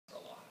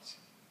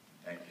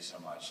you so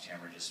much.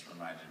 Tamara just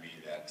reminded me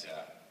that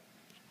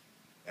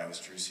that was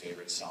Drew's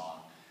favorite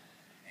song,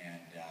 and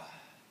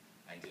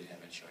I did have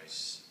a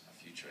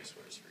few choice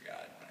words for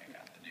God when I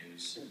got the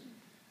news.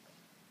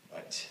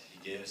 But He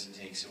gives and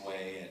takes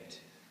away, and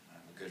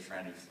I'm a good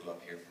friend who flew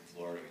up here from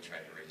Florida. We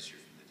tried to raise you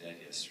from the dead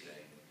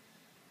yesterday,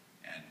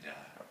 and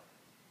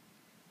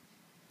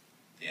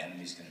the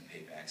enemy's going to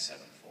pay back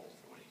sevenfold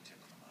for what he took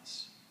from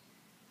us.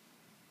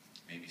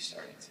 Maybe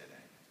starting today.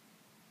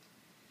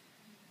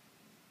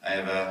 I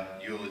have a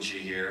eulogy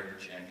here.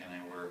 Jack and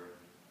I were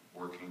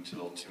working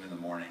till 2 in the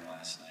morning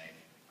last night.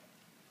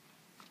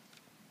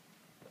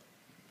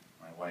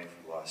 My wife,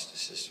 who lost a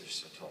sister,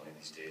 so told me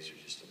these days are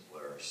just a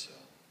blur, so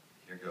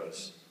here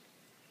goes.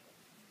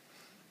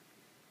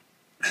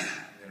 I'm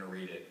going to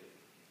read it,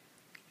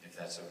 if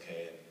that's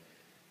okay.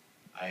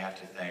 I have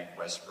to thank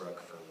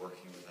Westbrook for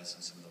working with us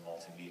on some of the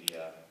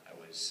multimedia.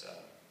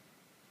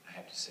 I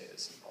have to say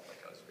this in public,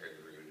 I was very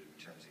rude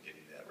in terms of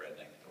getting that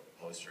redneck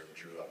poster of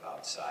Drew up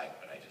outside,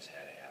 but I just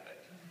had to have it.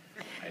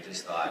 I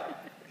just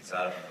thought, it's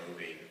out of a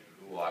movie.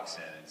 Who walks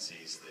in and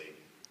sees the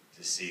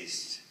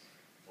deceased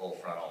full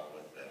frontal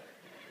with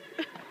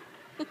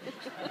the...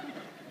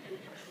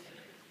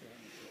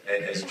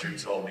 As Drew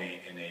told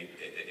me in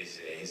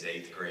his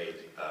 8th grade,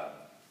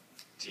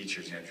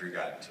 teachers, Drew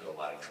got into a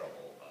lot of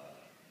trouble.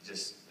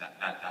 Just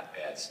not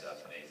bad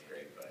stuff in 8th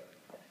grade, but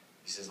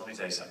he says, let me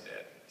tell you something,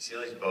 Dad. You see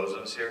all these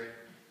bozos here?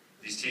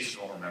 These teachers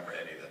won't remember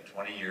any of them.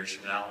 20 years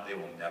from now, they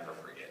will never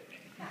forget me.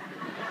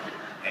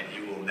 And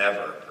you will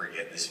never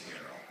forget this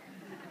funeral.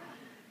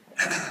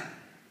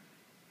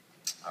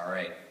 All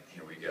right,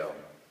 here we go.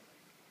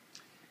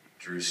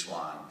 Drew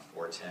Swan,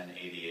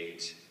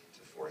 4/10/88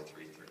 to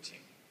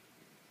 4/3/13.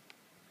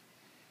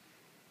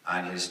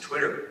 On his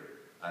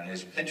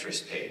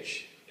Pinterest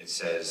page, it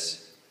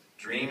says,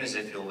 dream as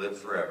if you'll live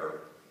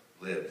forever,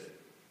 live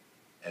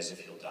as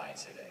if you'll die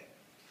today.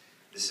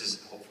 This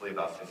is hopefully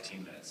about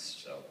 15 minutes,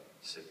 so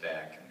sit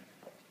back and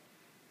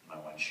my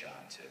one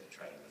shot to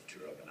try to lift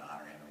Drew up and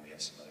honor him, and we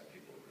have some other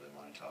people who really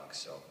want to talk,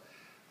 so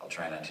I'll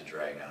try not to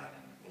drag on,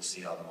 and we'll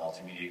see how the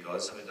multimedia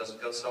goes. If it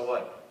doesn't go, so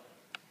what?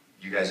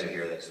 You guys are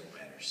here, that's what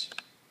matters.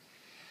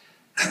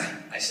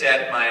 I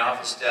sat at my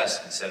office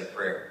desk and said a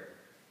prayer.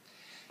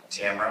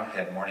 Tamara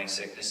had morning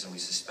sickness, and we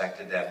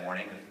suspected that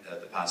morning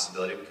the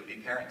possibility we could be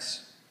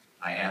parents.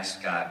 I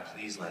asked God,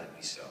 please let it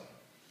be so.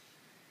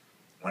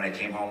 When I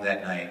came home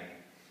that night,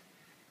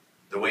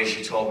 the way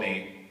she told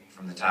me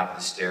from the top of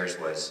the stairs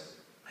was,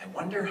 I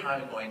wonder how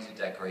I'm going to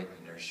decorate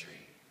the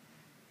nursery.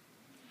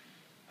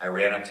 I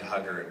ran up to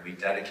hug her, and we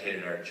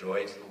dedicated our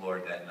joy to the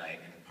Lord that night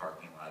in the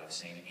parking lot of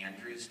St.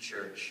 Andrew's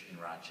Church in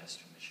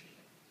Rochester, Michigan.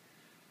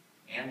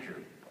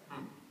 Andrew,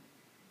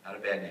 not a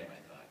bad name,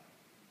 I thought.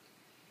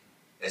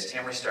 As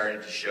Tamara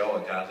started to show, a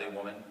godly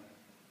woman,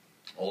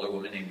 older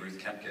woman named Ruth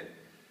Kempkin,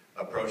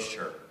 approached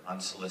her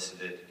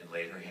unsolicited and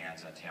laid her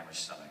hands on Tamara's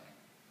stomach.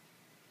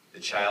 The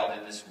child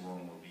in this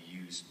womb will be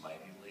used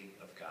mightily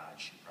of God,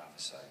 she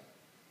prophesied.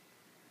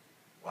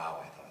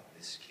 Wow, I thought,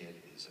 this kid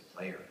is a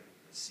player.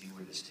 Let's see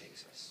where this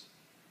takes us.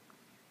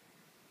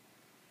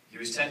 He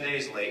was 10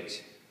 days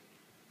late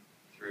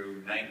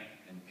through Knight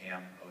and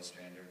Pam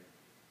Ostrander.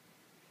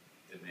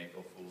 Did an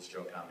April Fool's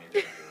joke on me that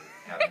they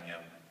were having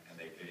him, and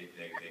they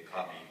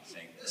caught me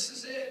saying, this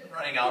is it, and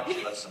running out.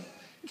 She left some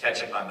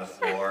ketchup on the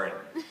floor,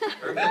 and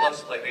everybody loves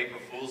to play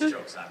April Fool's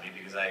jokes on me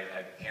because I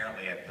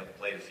apparently have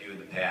played a few in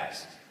the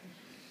past.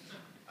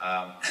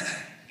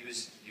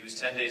 He was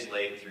 10 days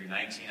late through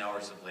 19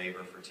 hours of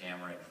labor for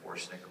Tamara and 4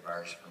 Snicker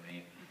bars for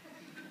me.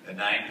 The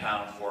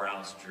 9-pound,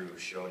 4-ounce Drew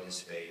showed his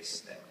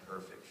face, that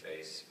perfect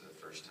face, for the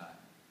first time.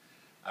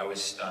 I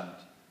was stunned.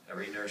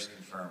 Every nurse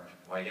confirmed,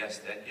 why yes,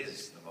 that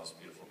is the most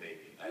beautiful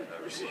baby I've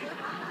ever seen.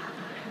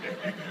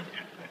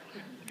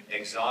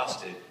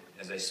 Exhausted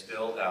as I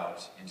spilled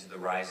out into the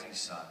rising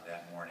sun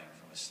that morning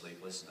from a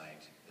sleepless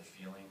night, the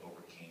feeling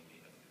overcame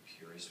me of the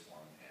purest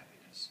form of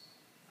happiness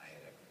I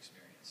had ever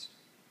experienced.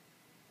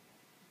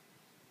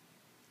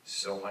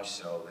 So much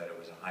so that it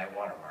was a high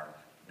watermark,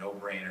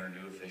 no-brainer,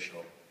 new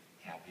official,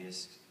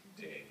 happiest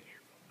day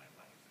of my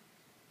life.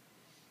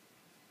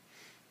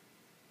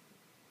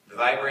 The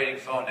vibrating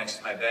phone next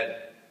to my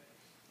bed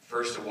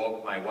first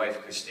awoke my wife,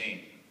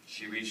 Christine.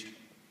 She reached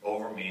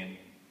over me and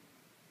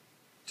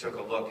took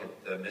a look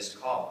at the missed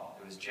call.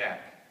 It was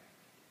Jack.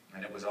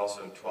 And it was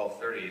also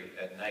 12:30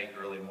 at night,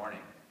 early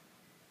morning.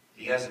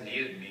 He hasn't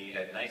needed me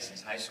at night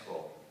since high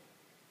school.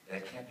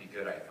 That can't be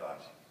good, I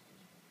thought.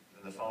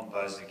 Then the phone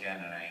buzzed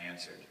again and I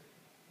answered.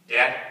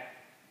 Dad?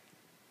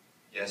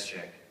 Yes,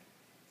 Jack.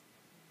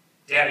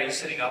 Dad, are you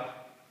sitting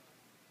up?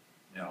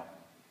 No.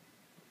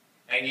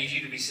 I need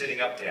you to be sitting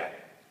up, Dad.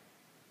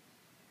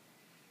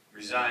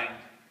 Resigned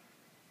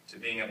to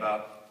being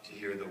about to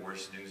hear the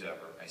worst news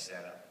ever, I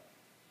sat up.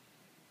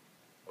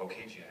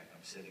 Okay, Jack,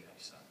 I'm sitting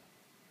up, son.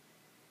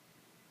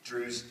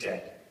 Drew's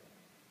dead.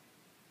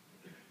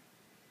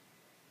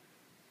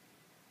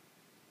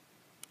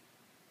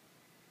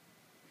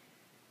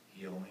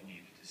 He only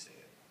needed to say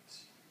it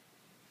once.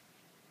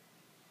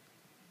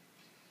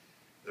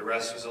 The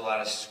rest was a lot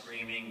of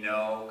screaming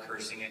no,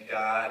 cursing at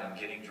God, and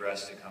getting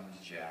dressed to come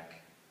to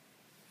Jack.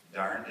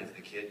 Darned if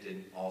the kid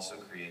didn't also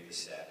create the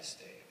saddest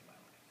day of my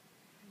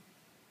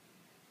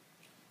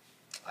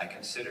life. I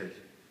considered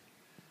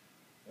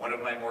one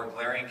of my more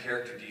glaring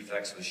character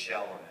defects was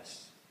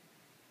shallowness.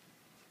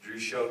 Drew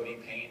showed me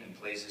pain in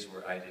places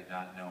where I did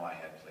not know I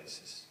had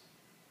places.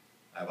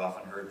 I've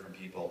often heard from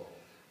people,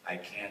 I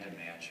can't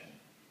imagine.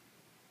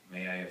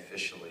 May I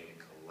officially and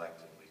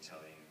collectively tell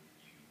you,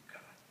 you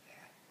got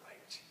that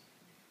right.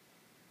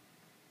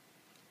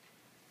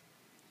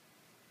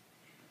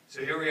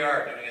 So here we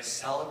are, doing a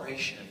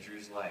celebration of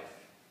Drew's life.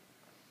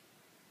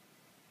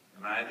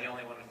 Am I the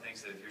only one who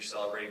thinks that if you're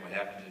celebrating what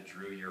happened to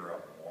Drew, you're a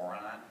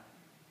moron?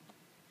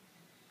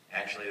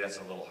 Actually, that's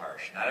a little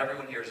harsh. Not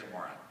everyone here is a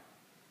moron.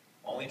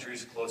 Only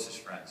Drew's closest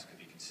friends could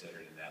be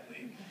considered in that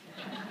league.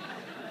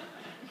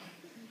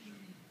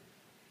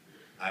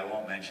 I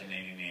won't mention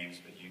any names,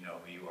 but you know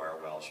who you are: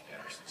 Welsh,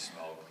 Patterson,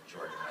 Smoke,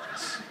 Jordan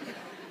Morris.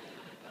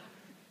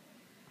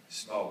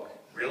 Smoke.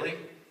 Really?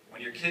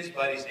 When your kid's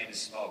buddy's name is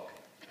Smoke,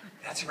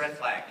 that's a red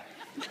flag.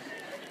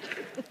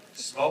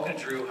 Smoke and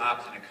Drew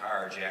hopped in a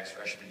car Jack's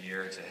freshman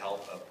year to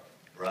help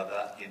a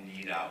brother in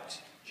need out.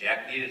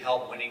 Jack needed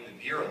help winning the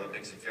beer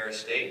Olympics at Ferris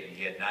State, and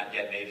he had not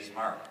yet made his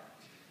mark.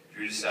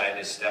 Drew decided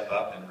to step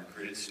up and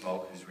recruited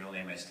Smoke, whose real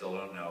name I still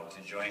don't know,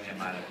 to join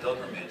him on a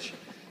pilgrimage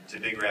to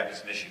Big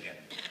Rapids, Michigan.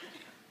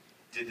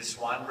 Did the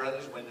Swan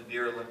brothers win the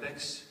beer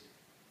Olympics?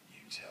 You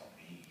tell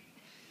me.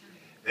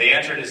 They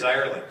entered as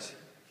Ireland.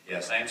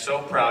 Yes, I am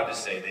so proud to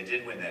say they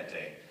did win that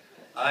day.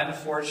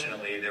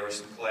 Unfortunately, there was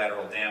some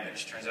collateral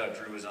damage. Turns out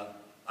Drew was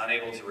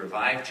unable to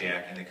revive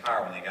Jack in the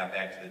car when they got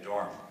back to the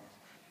dorm.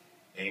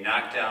 A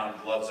knockdown,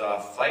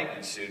 gloves-off fight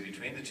ensued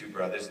between the two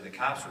brothers, and the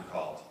cops were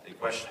called. They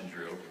questioned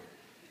Drew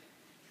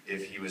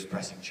if he was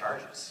pressing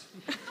charges.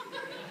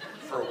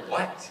 For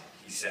what?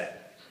 He said.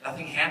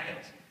 Nothing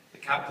happened. The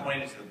cop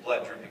pointed to the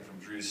blood dripping from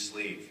Drew's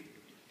sleeve.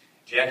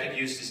 Jack had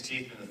used his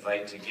teeth in the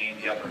fight to gain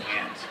the upper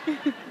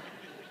hand.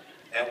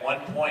 At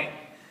one point,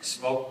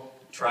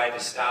 Smoke tried to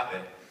stop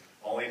it,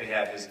 only to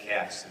have his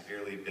calf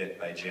severely bit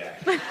by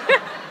Jack.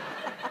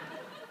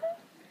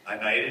 A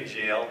night in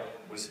jail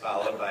was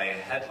followed by a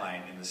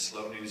headline in the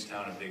slow news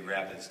town of Big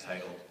Rapids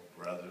titled,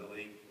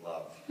 "Brotherly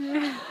Love."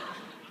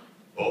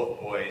 Both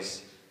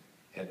boys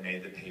had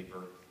made the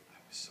paper. I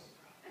was so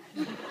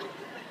proud.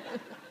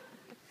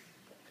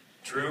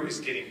 Drew is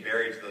getting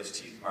buried with those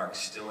teeth marks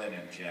still in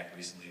him, Jack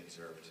recently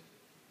observed.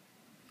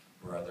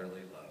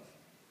 Brotherly love.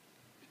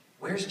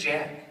 Where's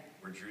Jack?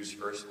 Were Drew's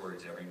first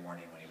words every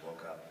morning when he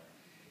woke up.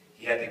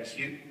 We had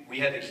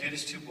the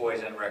cutest two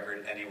boys on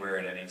record anywhere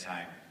at any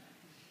time.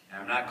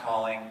 And I'm not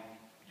calling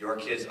your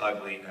kids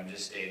ugly, I'm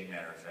just stating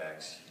matter of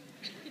facts.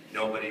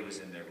 Nobody was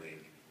in their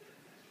league.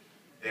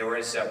 They were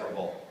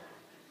inseparable.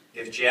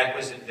 If Jack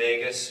was in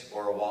Vegas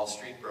or a Wall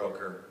Street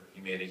broker,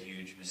 he made a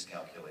huge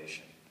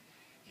miscalculation.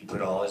 He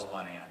put all his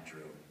money on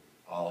Drew,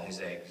 all his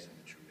eggs in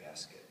the Drew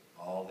basket,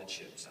 all the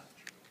chips on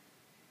Drew.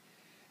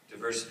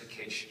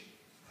 Diversification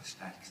was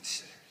not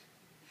considered,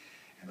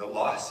 and the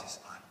loss is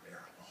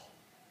unbearable.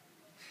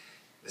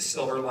 The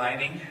silver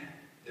lining,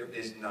 there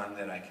is none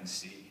that I can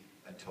see.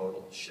 A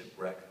total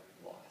shipwreck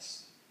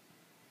loss.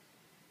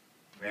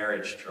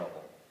 Marriage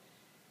trouble.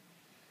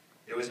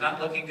 It was not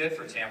looking good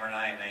for Tamara and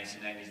I in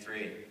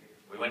 1993.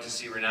 We went to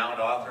see renowned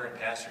author and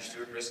pastor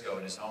Stuart Briscoe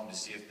in his home to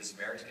see if this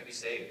marriage can be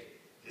saved.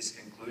 His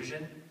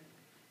conclusion?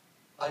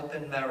 I've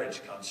been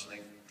marriage counseling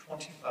for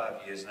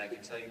 25 years, and I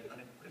can tell you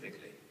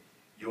unequivocally,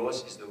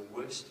 yours is the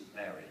worst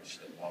marriage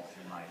that walked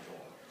through my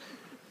door.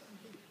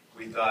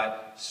 We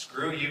thought,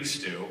 screw you,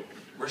 Stu,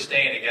 we're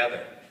staying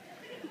together.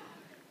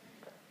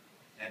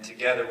 And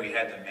together we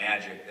had the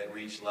magic that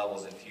reached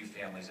levels that few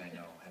families I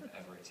know have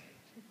ever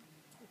attained.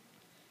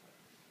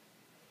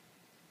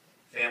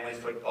 Family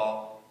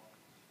football,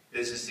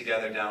 business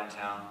together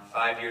downtown,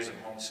 5 years of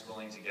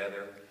homeschooling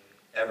together,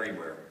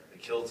 everywhere. The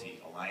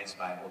Kilty, Alliance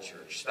Bible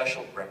Church,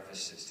 special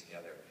breakfasts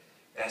together,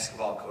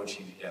 basketball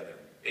coaching together,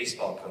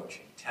 baseball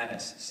coaching,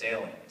 tennis,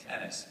 sailing,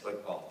 tennis,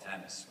 football,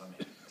 tennis,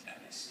 swimming,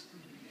 tennis.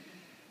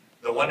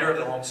 The wonder of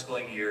the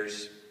homeschooling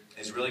years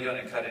is really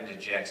going to cut into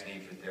Jack's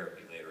need for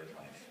therapy later in life.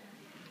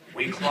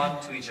 We clung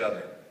to each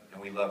other,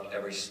 and we loved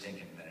every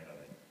stinking minute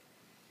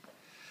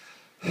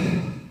of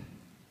it.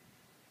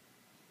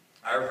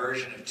 Our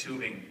version of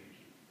tubing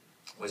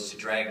was to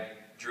drag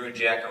Drew and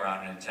Jack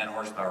around in a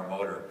 10-horsepower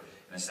motor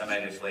and a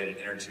semi-deflated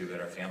inner tube at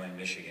our family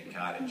Michigan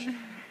cottage.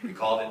 We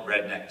called it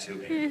redneck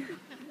tubing.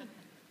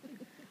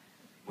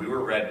 We were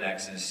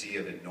rednecks in a sea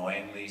of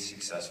annoyingly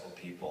successful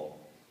people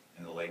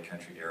in the Lake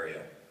Country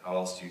area. How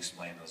else do you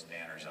explain those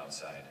banners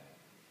outside?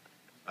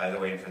 By the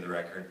way, and for the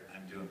record,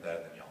 I'm doing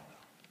better than y'all know.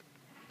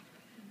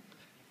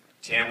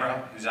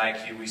 Tamara, whose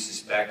IQ we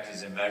suspect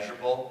is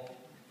immeasurable,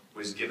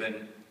 was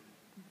given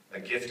a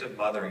gift of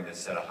mothering that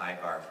set a high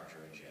bar for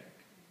Drew and Jack.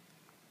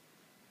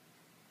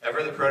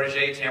 Ever the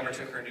protege, Tamara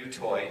took her new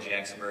toy,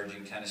 Jack's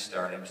emerging tennis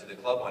stardom, to the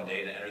club one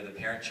day to enter the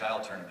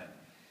parent-child tournament.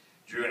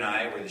 Drew and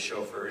I were the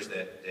chauffeurs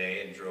that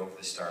day and drove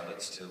the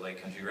starlets to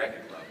Lake Country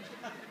Record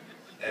Club.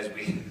 as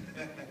we...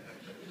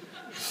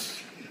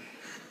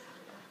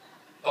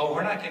 Oh,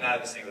 we're not getting out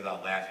of this thing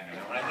without laughing. I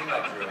mean, when I think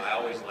about Drew, I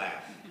always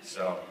laugh.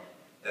 So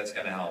that's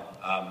going to help.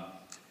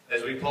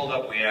 As we pulled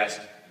up, we asked,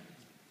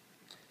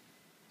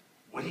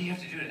 what do you have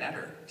to do to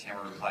enter?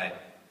 Tamara replied,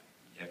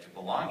 you have to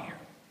belong here,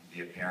 be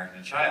a parent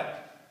and a child.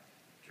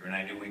 Drew and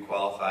I knew we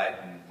qualified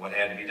and what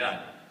had to be done.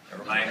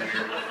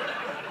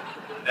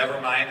 Never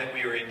mind that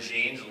we were in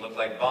jeans and looked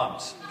like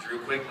bums. Drew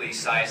quickly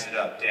sized it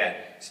up. Dad,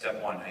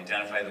 step 1,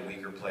 identify the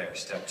weaker player.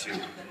 Step 2,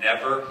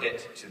 never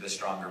hit to the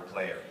stronger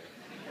player.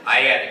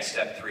 I added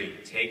step 3,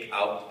 take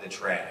out the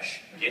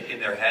trash. Get in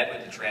their head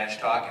with the trash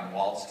talk and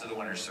waltz to the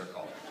winner's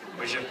circle,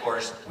 which of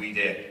course we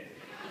did.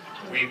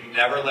 We've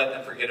never let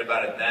them forget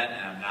about it then,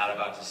 and I'm not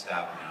about to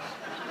stop now.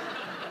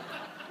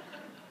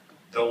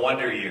 The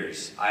wonder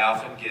years. I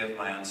often give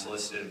my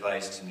unsolicited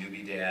advice to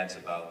newbie dads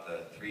about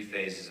the 3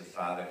 phases of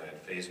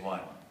fatherhood. Phase 1,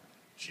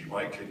 gee,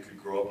 my kid could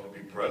grow up to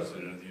be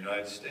president of the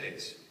United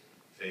States.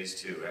 Phase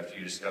 2, after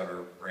you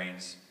discover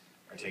brains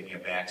are taking a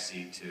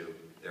backseat to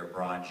their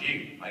brawn,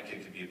 gee, my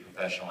kid could be a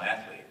professional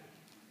athlete.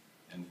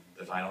 And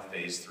the final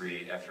phase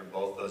 3, after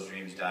both those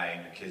dreams die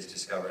and your kids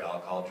discover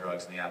alcohol,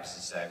 drugs, and the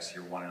opposite sex,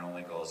 your one and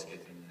only goal is to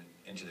get them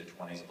into their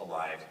 20s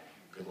alive.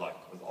 Good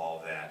luck with all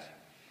of that.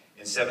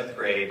 In 7th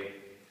grade,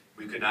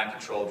 we could not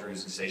control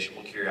Drew's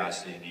insatiable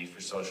curiosity and need for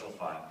social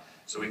fun,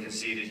 so we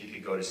conceded he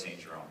could go to St.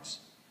 Jerome's.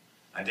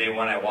 On day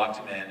 1, I walked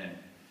him in and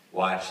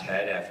watched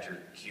head after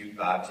cute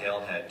bobtail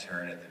head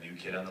turn at the new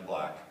kid on the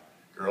block.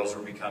 Girls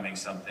became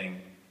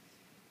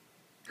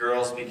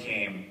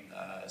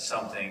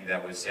something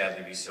that would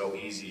sadly be so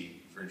easy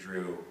for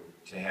Drew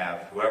to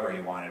have whoever he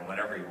wanted,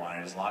 whenever he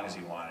wanted, as long as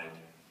he wanted.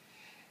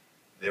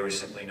 There was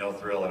simply no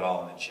thrill at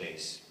all in the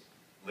chase.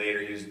 Later,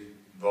 he was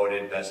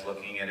voted best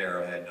looking at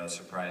Arrowhead, no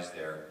surprise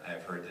there. I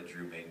have heard that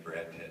Drew made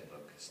Brad Pitt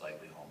look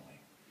slightly homely.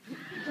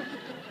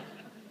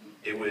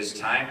 It was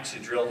time to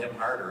drill him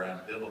harder on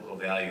biblical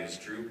values.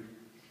 Drew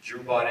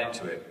bought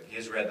into it. He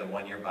has read the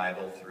one-year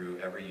Bible through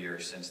every year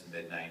since the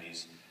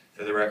mid-90s.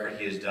 For the record,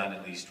 he has done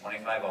at least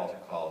 25 altar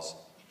calls,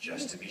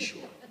 just to be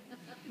sure.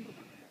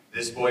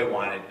 This boy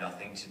wanted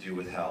nothing to do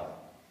with hell.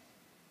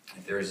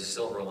 If there is a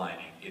silver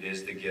lining, it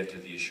is the gift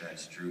of the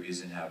assurance Drew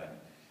is in heaven.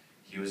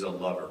 He was a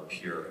lover,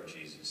 pure of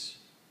Jesus.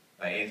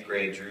 By 8th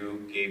grade,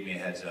 Drew gave me a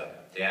heads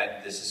up.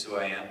 Dad, this is who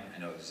I am. I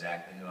know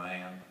exactly who I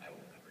am. I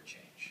will never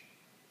change.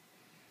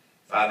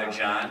 Father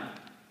John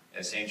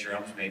at St.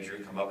 Jerome's made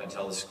Drew come up and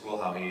tell the school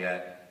how he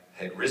had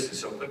risen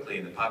so quickly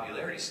in the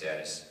popularity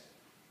status.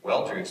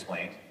 Well, Drew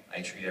explained,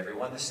 I treat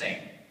everyone the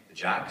same. The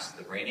jocks,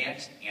 the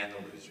brainiacs, and the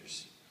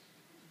losers.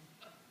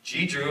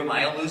 Gee, Drew, am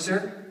I a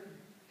loser?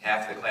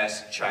 Half the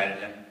class chided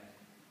him.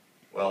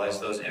 Well, as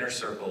those inner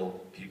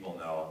circle people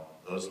know,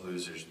 those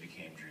losers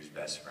became Drew's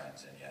best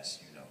friends, and yes,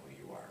 you know who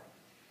you are.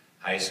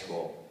 High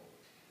school.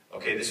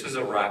 Okay, this was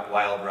a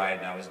wild ride,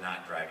 and I was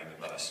not driving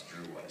the bus.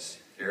 Drew was.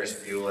 Ferris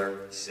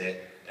Bueller,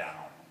 sit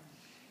down.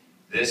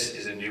 This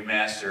is a new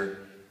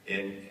master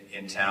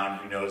in town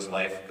who knows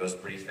life goes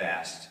pretty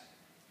fast.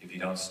 If you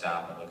don't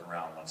stop and look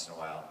around once in a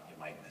while, you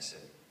might miss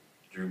it.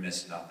 Drew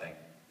missed nothing.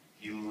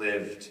 He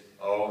lived.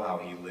 Oh, how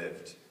he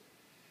lived.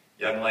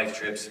 Young life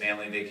trips,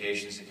 family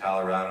vacations to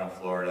Colorado and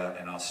Florida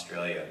and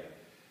Australia.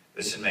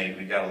 Listen, mate,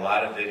 we got a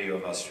lot of video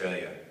of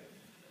Australia.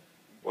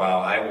 Wow,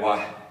 I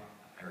watched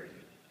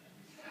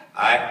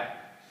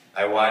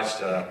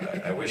a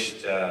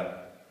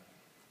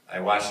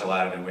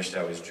lot of it and wished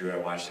I was Drew. I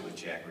watched it with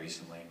Jack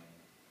recently.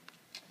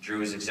 Drew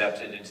was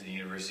accepted into the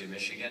University of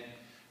Michigan,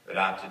 but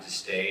opted to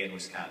stay in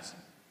Wisconsin.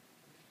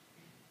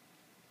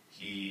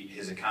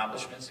 His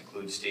accomplishments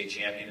include state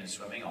champion in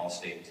swimming,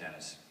 all-state in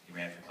tennis. He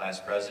ran for class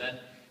president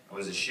and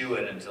was a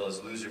shoo-in until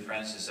his loser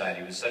friends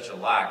decided he was such a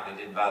lock they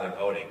didn't bother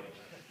voting.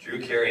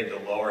 Drew carried the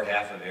lower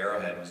half of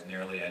Arrowhead and was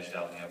nearly edged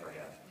out in the upper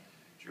half.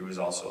 Drew was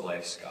also a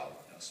life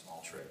scout, no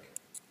small trick.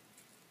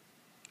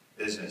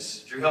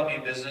 Business. Drew helped me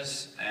in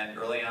business, and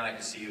early on I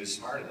could see he was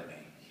smarter than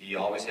me. He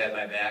always had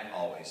my back,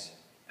 always,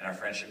 and our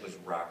friendship was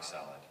rock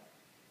solid.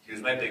 He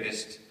was my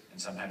biggest and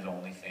sometimes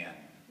only fan.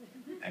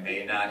 I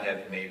may not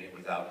have made it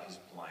without his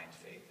blind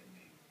faith in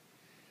me.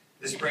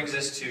 This brings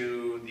us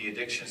to the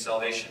addiction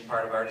salvation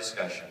part of our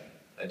discussion.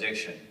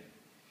 Addiction.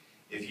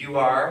 If you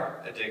are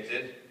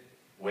addicted,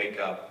 wake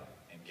up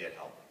and get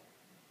help.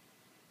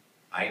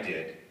 I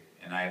did,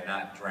 and I have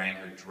not drank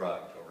or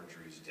drugged over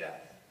Drew's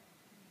death.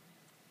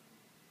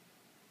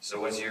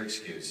 So what's your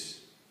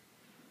excuse?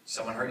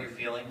 Someone hurt your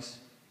feelings?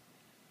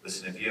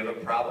 Listen, if you have a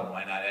problem,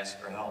 why not ask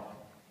for help?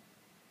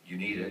 You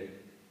need it.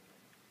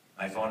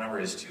 My phone number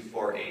is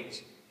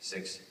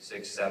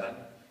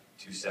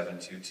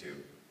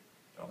 248-667-2722.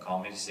 Don't call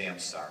me to say I'm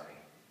sorry.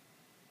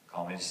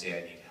 Call me to say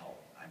I need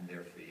help. I'm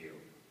there for you.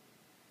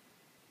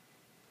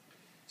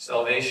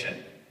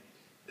 Salvation.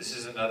 This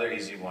is another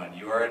easy one.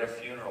 You are at a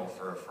funeral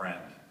for a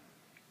friend.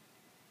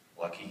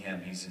 Lucky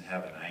him, he's in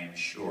heaven. I am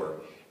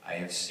sure. I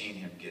have seen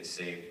him get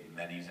saved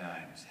many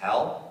times.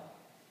 Hell?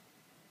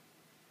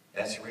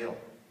 That's real.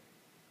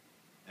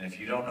 And if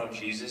you don't know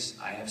Jesus,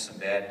 I have some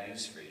bad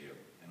news for you.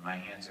 And my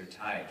hands are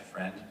tied.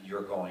 Friend,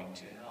 you're going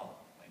to hell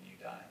when you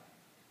die.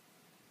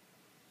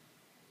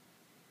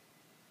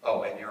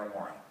 and you're a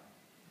moron.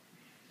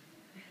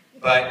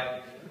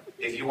 But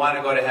if you want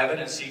to go to heaven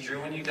and see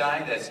Drew when you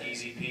die, that's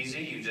easy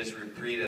peasy. You just repeat